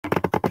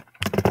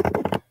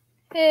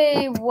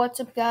Hey, what's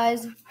up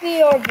guys?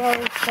 We are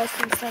both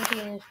testing something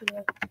in this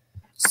video.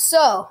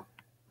 So,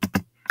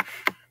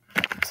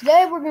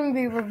 today we're going to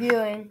be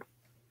reviewing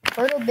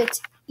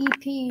Vertobits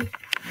EP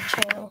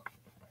channel.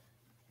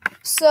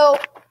 So,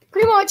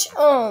 pretty much,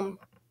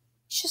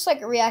 it's just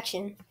like a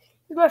reaction.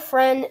 He's my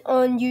friend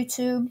on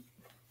YouTube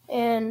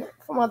and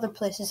from other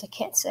places I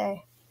can't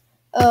say.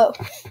 So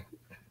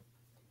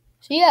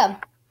yeah,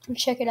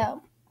 check it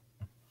out.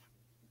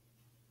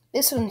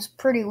 This one's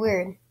pretty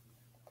weird.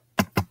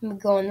 Let me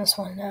go on this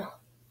one now.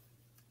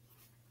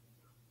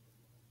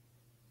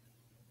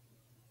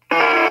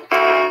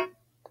 I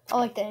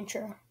like the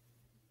intro.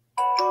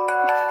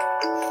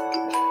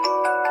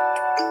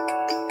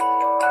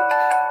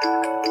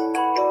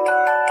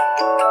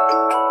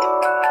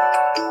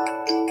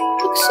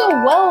 Looked so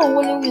well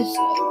when it was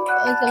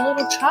like a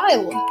little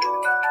child. What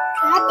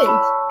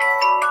happened?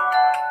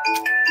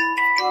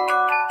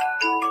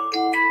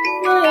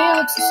 Oh, yeah, it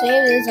looks the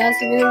same. This has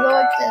to be go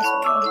like this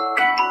one.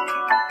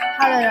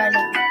 How did I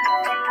know?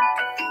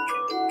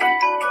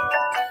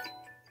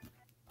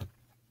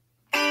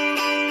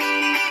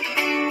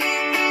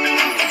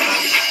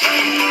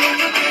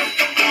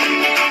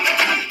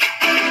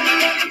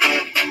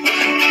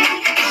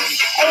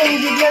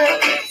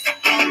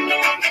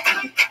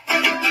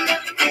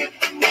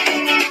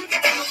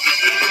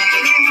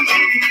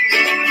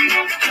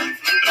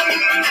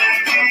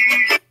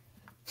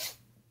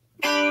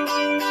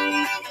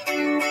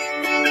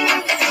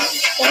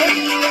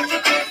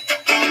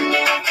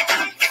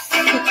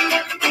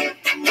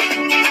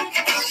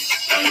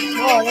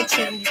 Oh, that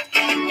changed.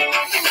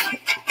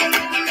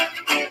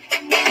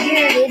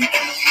 Bearded.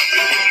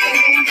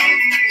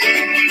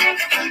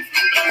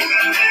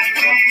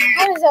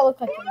 How does that look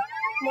like him?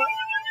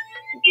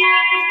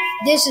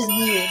 This is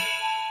weird.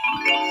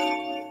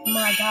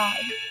 My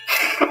God.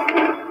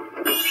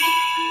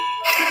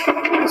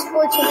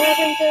 Misfortune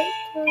happened to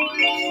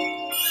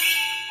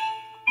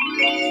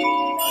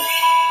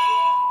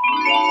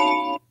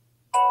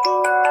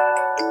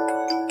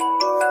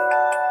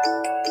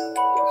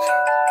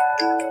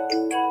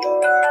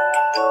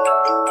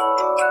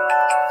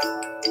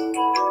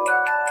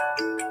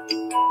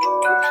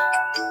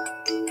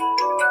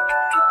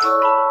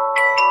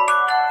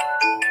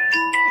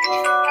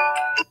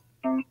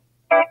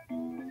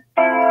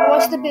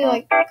wants to be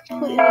like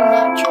completely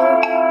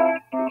natural.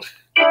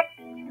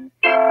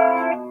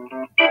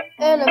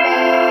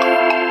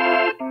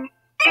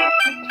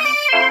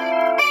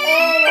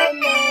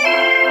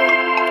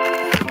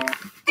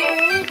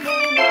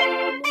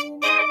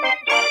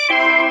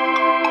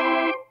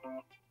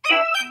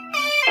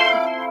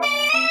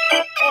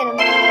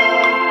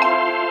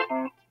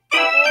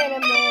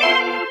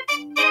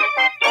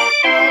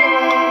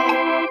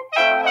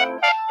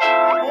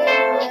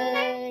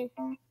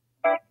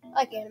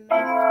 Like anime.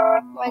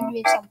 Reminds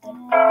me of something.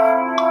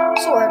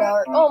 Sword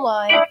art. Oh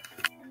my.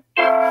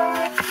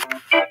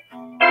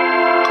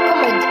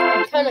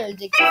 I'm kind of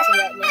addicted to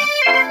that now.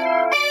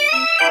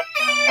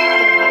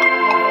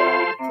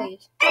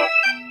 Please.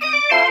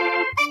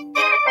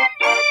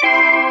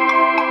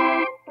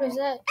 What is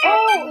that?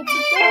 Oh, it's a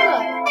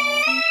donut.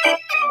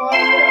 Well, I've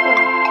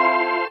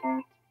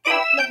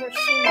never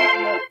seen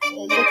that, but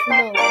it looks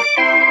familiar.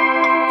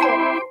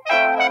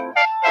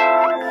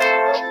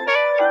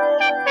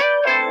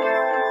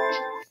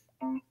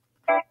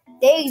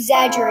 They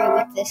exaggerate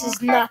with this.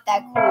 It's not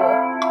that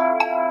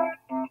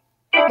cool.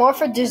 More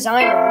for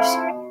designers.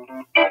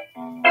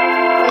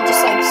 Or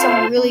just like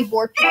some really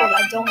bored people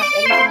that don't have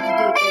anything to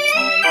do with their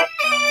time.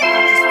 So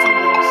they just do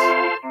this.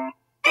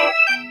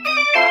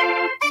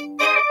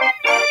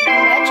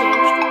 And that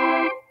changed.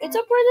 It's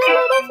a pretty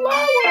little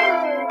flower.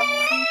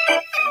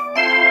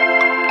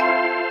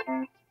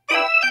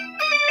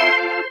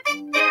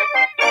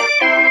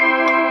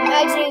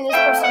 Imagining this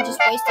person just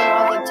wasting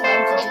all their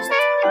time to just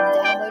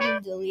download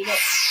and delete it.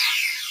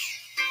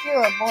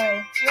 You're a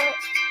boy. What?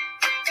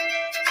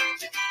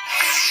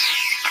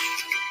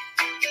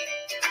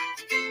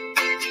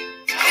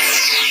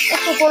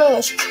 That's like one of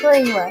those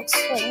train wrecks.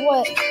 Like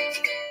what?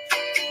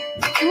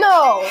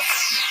 No!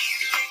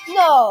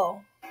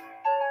 No!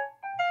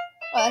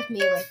 Oh, that's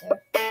me right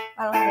there.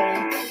 I don't have any.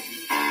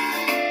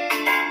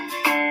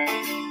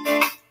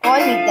 Oh, I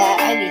need that.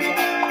 I need that.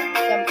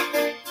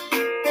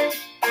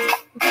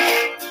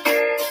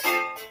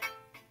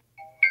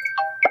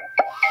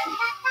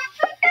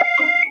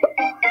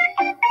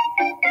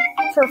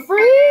 For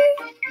free?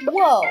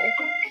 Whoa.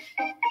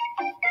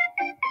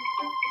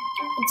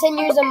 In 10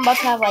 years, I'm about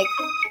to have like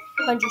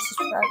 100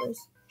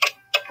 subscribers.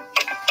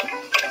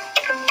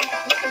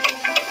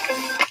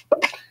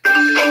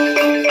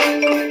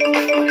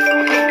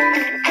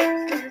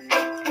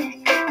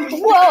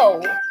 Whoa.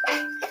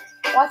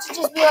 Watch it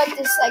just be like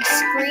this like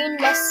screen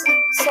mess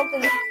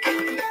something.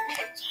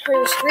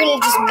 Her screen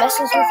it just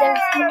messes with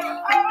everything.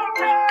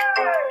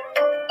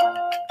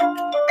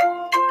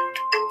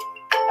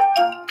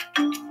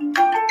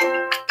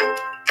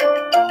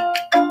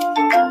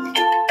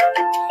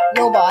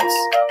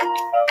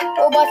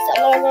 Robots that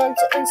log on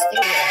to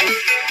Instagram.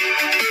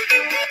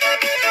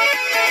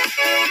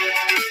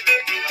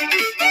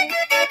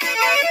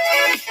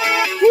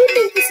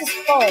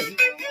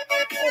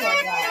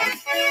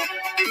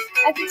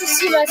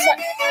 see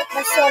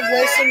myself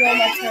wasting all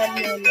my time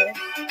doing this.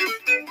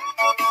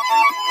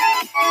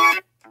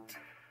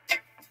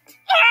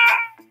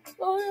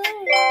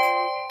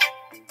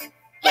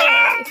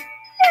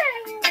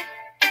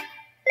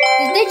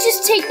 Did they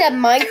just take that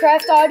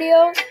Minecraft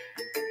audio?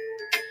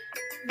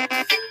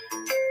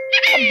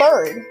 A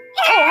bird.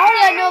 Oh, how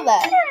did I know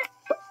that?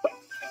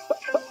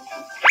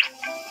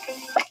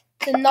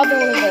 It's another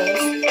one of those.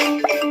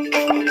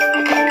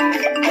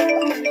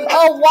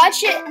 Oh,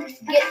 watch it.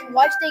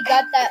 Watch they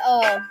got that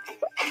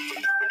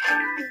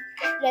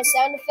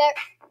sound effect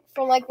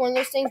from like one of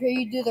those things where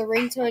you do the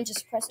ringtone and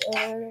just press it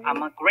over.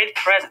 I'm a great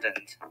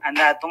president, and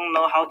I don't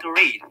know how to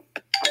read.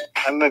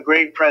 I'm a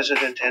great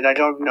president, and I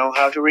don't know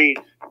how to read.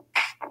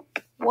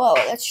 Whoa,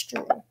 that's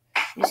true.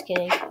 Just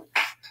kidding.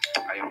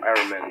 I am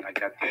Iron Man. I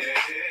got this.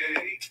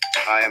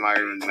 I am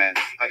Iron Man.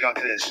 I got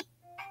this.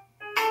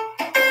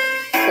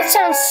 That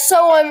sounds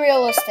so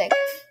unrealistic.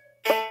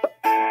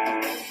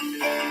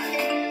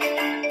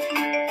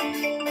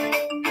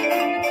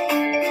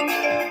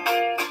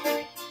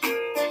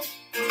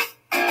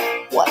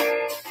 What?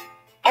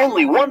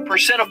 Only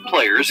 1% of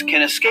players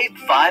can escape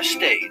 5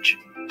 stage.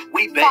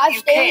 We bet 5 you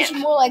stage,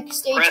 can't. more like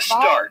stage Press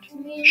 5. start.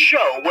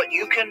 Show what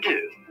you can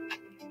do.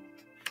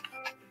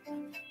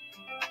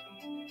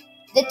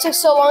 It took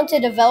so long to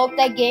develop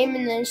that game,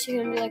 and then it's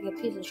gonna be like a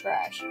piece of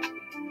trash.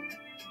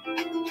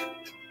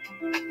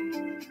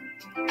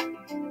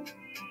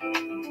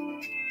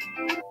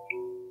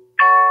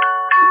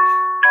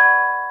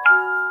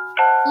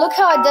 Look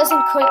how it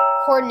doesn't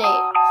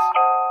coordinate.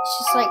 It's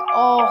just like,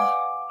 oh.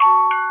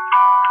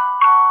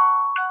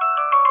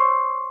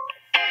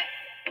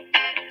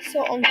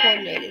 So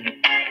uncoordinated.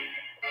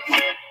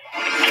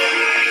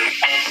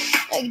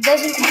 Like, it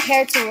doesn't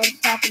compare to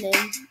what's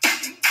happening.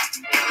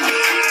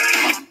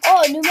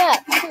 Oh, a new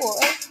map. Cool,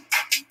 right?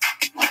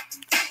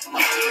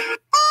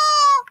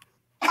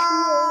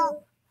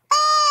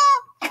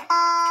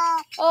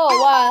 Oh,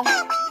 wow.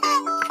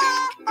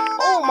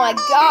 Oh my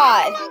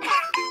god.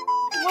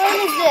 What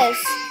is this?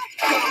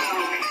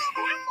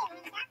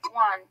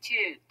 1,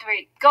 2,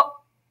 3, go.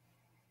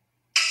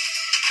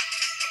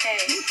 Okay.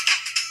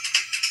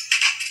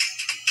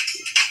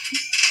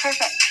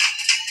 Perfect.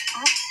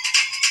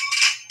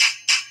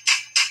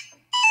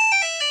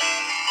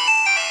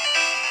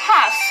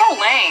 So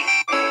lame.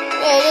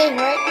 Yeah, it is,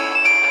 right?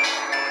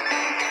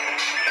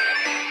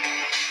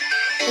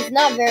 It's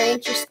not very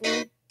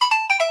interesting.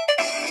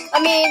 I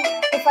mean,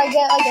 if I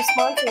get like a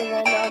sponsor,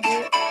 then I'll do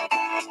it.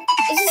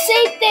 It's the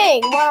same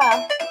thing.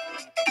 Wow.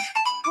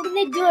 What are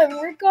they doing?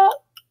 Rip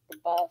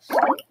off?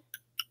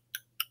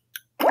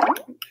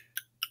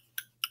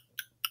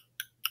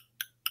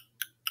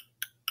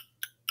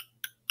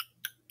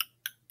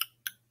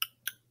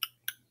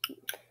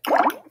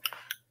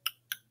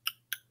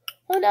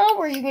 What now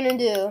were you gonna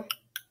do?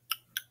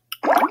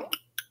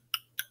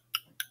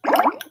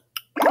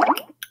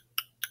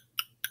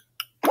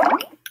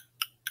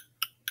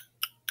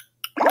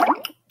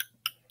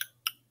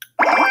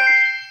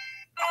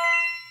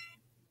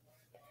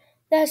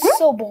 That's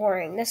so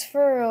boring. That's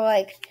for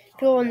like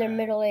people in their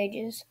middle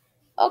ages.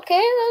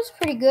 Okay, that's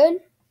pretty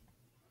good.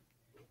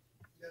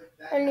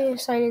 I need to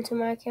sign into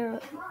my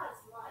account.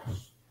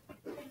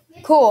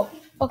 Cool.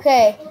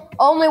 Okay.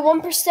 Only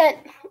 1%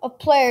 of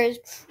players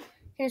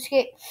can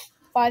escape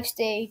 5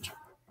 stage.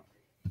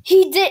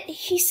 He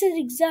said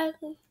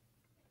exactly.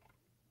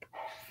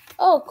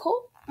 Oh,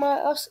 cool.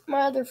 My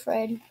other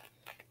friend.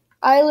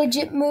 I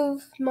legit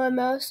moved my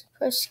mouse.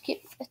 Press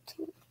skip at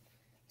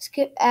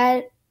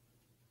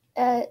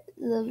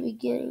the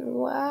beginning.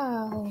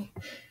 Wow.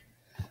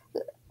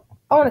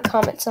 I want to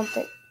comment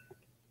something.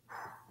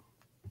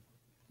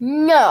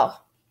 No.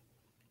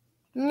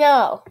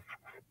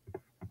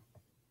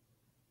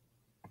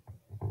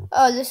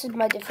 Oh, this is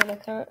my different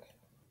account.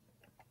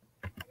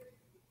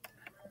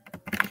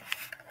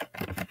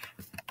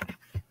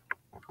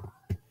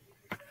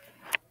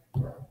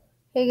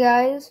 Hey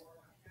guys,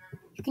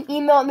 you can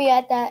email me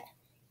at that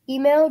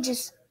email.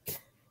 Just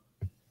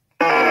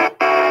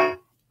I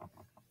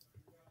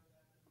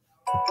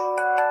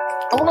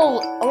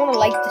wanna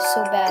like this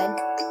so bad.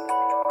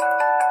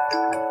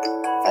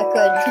 If I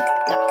could,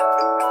 no.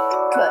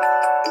 But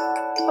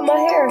on my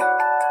hair,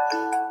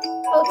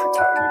 I look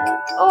retarded.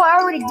 Oh, I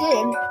already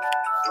did.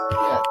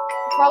 Yeah,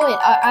 probably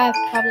I have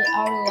probably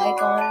auto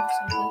like on or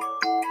something.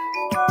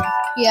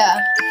 Yeah,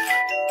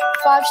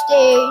 5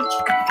 stage.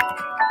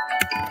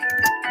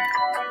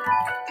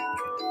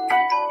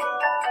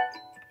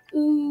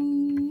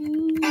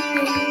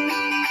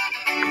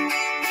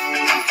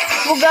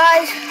 Well,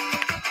 guys,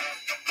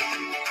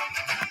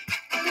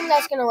 I think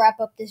that's gonna wrap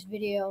up this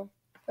video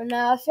for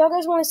now. If y'all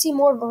guys want to see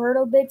more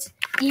Vertobits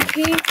EP,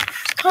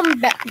 just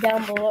comment back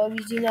down below.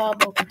 Because you know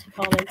I'm open to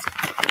comments.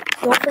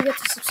 Don't forget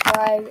to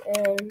subscribe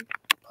and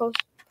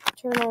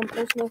turn on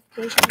post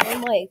notifications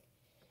and like.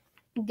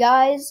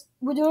 Guys,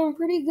 we're doing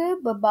pretty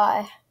good. Bye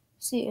bye.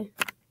 See you.